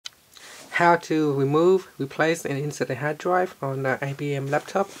how to remove, replace and insert a hard drive on the IBM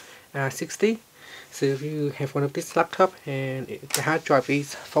laptop R60. So if you have one of this laptop and the hard drive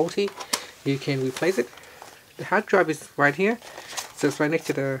is faulty, you can replace it. The hard drive is right here, so it's right next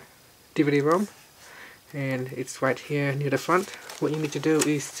to the DVD ROM, and it's right here near the front. What you need to do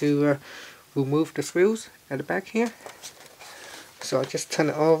is to remove the screws at the back here. So I'll just turn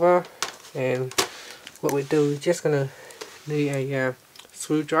it over, and what we do is just gonna need a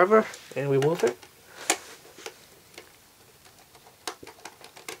screwdriver and remove it.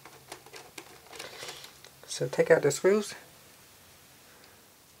 So take out the screws,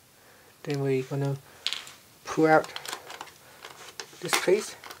 then we're gonna pull out this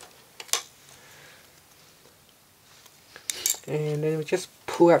piece, and then we just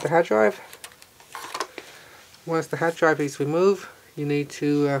pull out the hard drive. Once the hard drive is removed, you need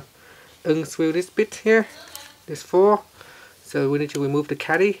to unscrew this bit here, this 4. So we need to remove the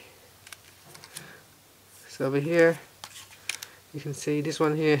caddy. So over here you can see this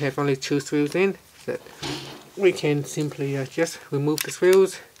one here have only 2 screws in, so we can simply just remove the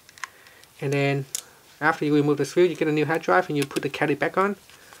screws, and then after you remove the screw, you get a new hard drive and you put the caddy back on.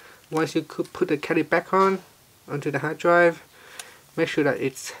 Once you put the caddy back on onto the hard drive, make sure that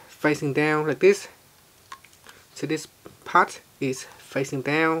it's facing down like this. So this part is facing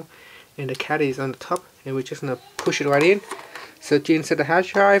down and the caddy is on the top, and we're just going to push it right in. So to insert the hard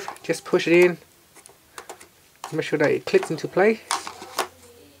drive, just push it in. Make sure that it clicks into place.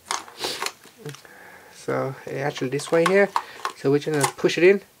 So actually this way here. So we're just going to push it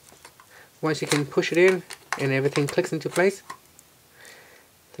in. Once you can push it in and everything clicks into place,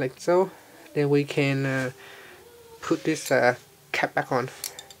 like so, then we can put this cap back on.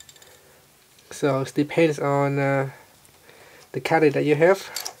 So it depends on the caddy that you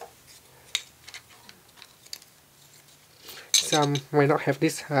have. Some might not have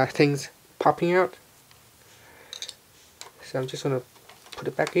these things popping out. So I'm just going to put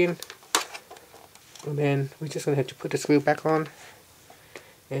it back in, and then we're just going to have to put the screw back on,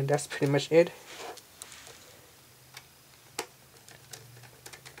 and that's pretty much it.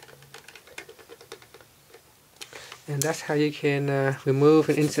 And that's how you can remove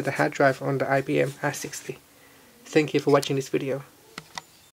and insert the hard drive on the IBM R60. Thank you for watching this video.